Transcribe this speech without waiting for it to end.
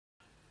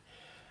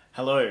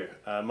Hello,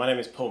 my name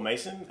is Paul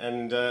Mason,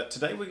 and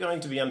today we're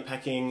going to be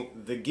unpacking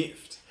The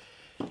Gift.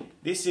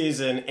 This is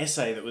an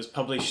essay that was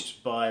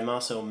published by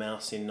Marcel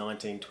Mauss in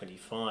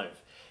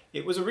 1925.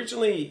 It was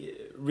originally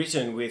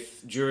written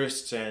with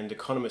jurists and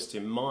economists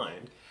in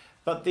mind,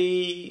 but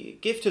The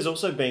Gift has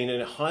also been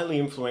a highly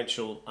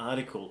influential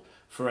article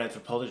for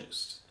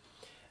anthropologists.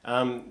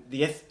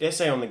 The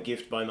essay on The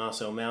Gift by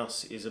Marcel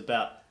Mauss is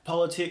about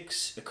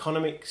politics,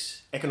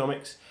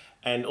 economics,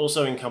 and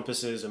also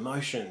encompasses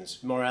emotions,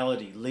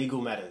 morality, legal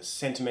matters,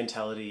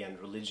 sentimentality and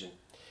religion.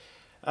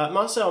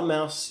 Marcel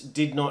Mauss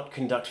did not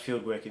conduct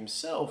fieldwork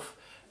himself,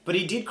 but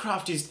he did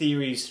craft his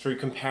theories through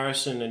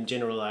comparison and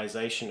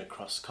generalization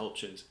across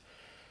cultures.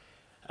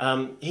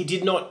 He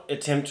did not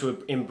attempt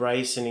to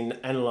embrace and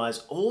analyze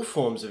all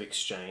forms of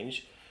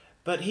exchange,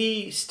 but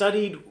he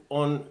studied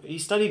one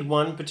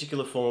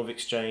particular form of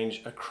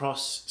exchange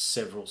across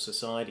several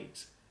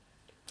societies.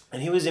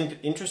 And he was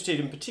interested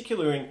in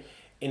particular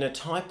in a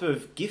type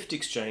of gift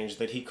exchange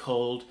that he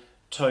called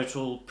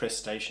total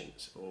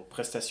prestations, or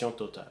prestation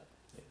totale.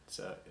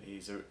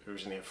 He's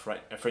originally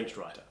a French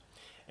writer,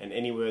 and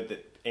any word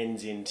that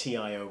ends in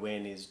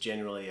tion is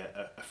generally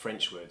a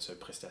French word. So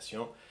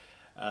prestation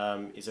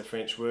is a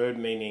French word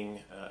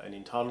meaning an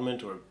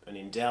entitlement or an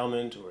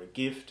endowment or a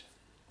gift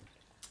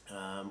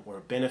or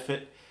a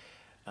benefit,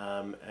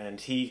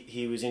 and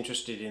he was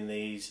interested in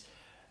these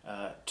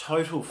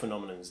total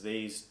phenomena,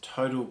 these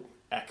total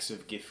acts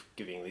of gift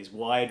giving, these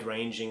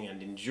wide-ranging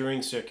and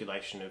enduring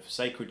circulation of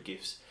sacred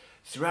gifts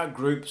throughout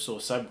groups or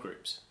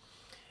subgroups.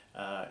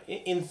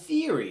 In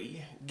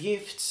theory,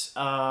 gifts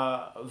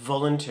are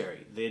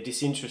voluntary, they're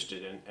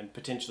disinterested and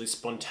potentially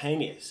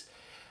spontaneous.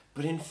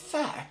 But in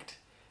fact,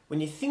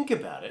 when you think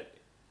about it,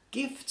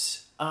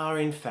 gifts are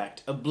in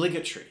fact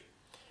obligatory.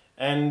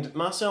 And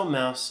Marcel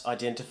Mauss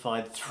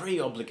identified three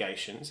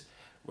obligations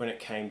when it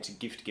came to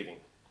gift giving.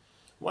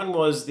 One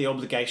was the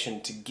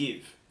obligation to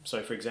give.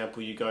 So for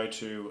example, you go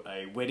to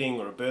a wedding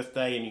or a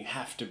birthday and you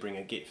have to bring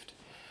a gift.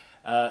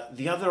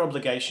 The other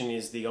obligation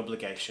is the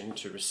obligation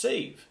to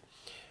receive.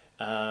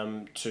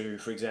 For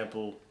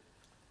example,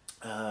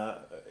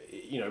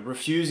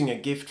 refusing a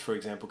gift, for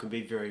example, can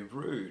be very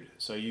rude.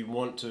 So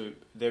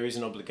there is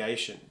an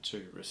obligation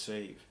to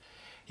receive.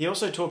 He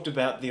also talked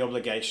about the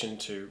obligation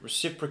to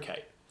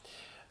reciprocate.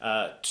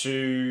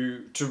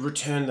 To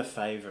return the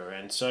favour,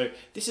 and so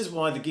this is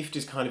why the gift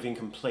is kind of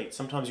incomplete.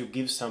 Sometimes you'll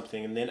give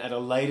something and then at a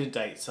later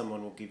date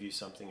someone will give you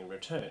something in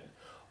return.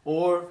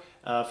 Or,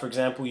 for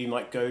example, you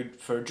might go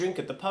for a drink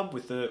at the pub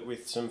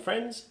with some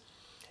friends,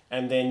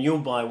 and then you'll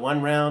buy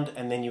one round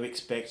and then you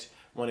expect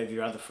one of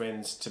your other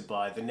friends to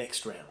buy the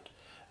next round.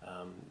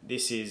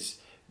 This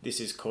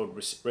is called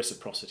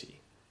reciprocity.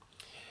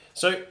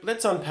 So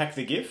let's unpack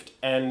the gift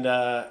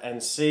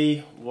and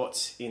see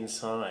what's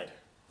inside.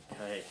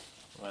 Okay.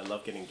 I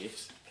love getting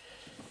gifts.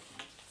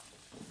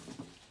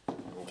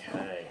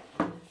 Okay.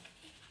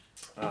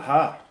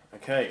 Aha.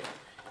 Okay.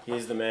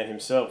 Here's the man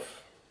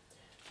himself.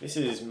 This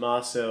is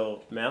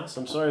Marcel Mauss.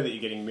 I'm sorry that you're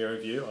getting mirror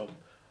view. I'll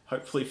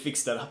hopefully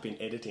fix that up in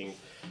editing.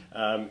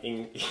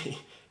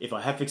 If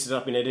I have fixed it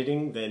up in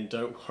editing, then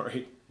don't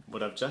worry.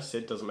 What I've just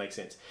said doesn't make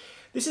sense.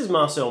 This is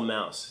Marcel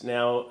Mauss.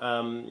 Now,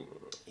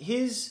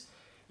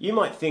 you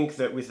might think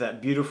that with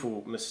that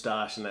beautiful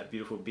moustache and that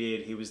beautiful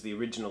beard, he was the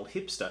original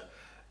hipster.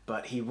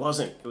 But he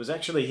wasn't. It was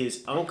actually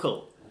his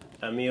uncle,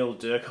 Émile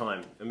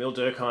Durkheim. Émile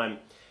Durkheim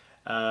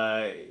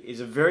is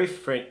a very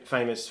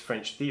famous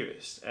French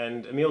theorist,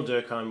 and Émile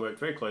Durkheim worked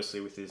very closely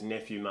with his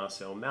nephew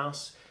Marcel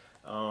Mauss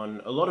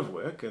on a lot of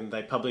work, and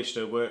they published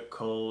a work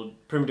called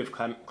Primitive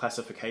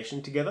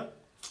Classification together.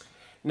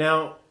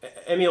 Now,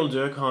 Émile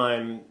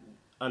Durkheim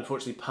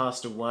unfortunately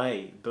passed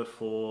away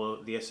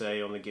before the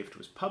essay on the gift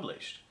was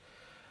published.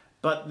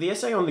 But the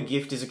essay on the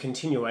gift is a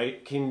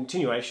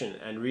continuation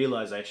and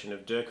realization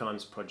of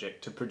Durkheim's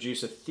project to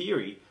produce a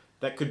theory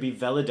that could be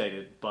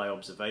validated by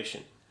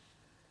observation.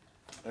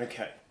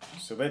 Okay,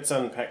 so let's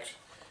unpack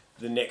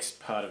the next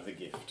part of the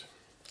gift.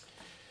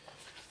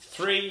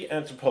 Three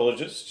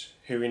anthropologists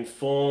who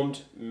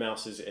informed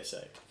Mauss's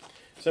essay.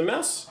 So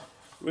Mauss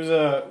was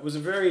a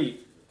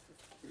very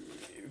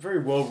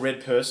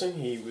well-read person.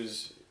 He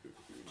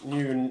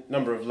knew a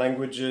number of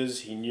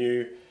languages. He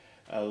knew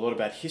a lot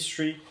about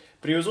history.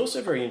 But he was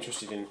also very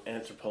interested in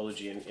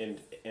anthropology and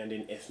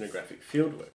in ethnographic fieldwork.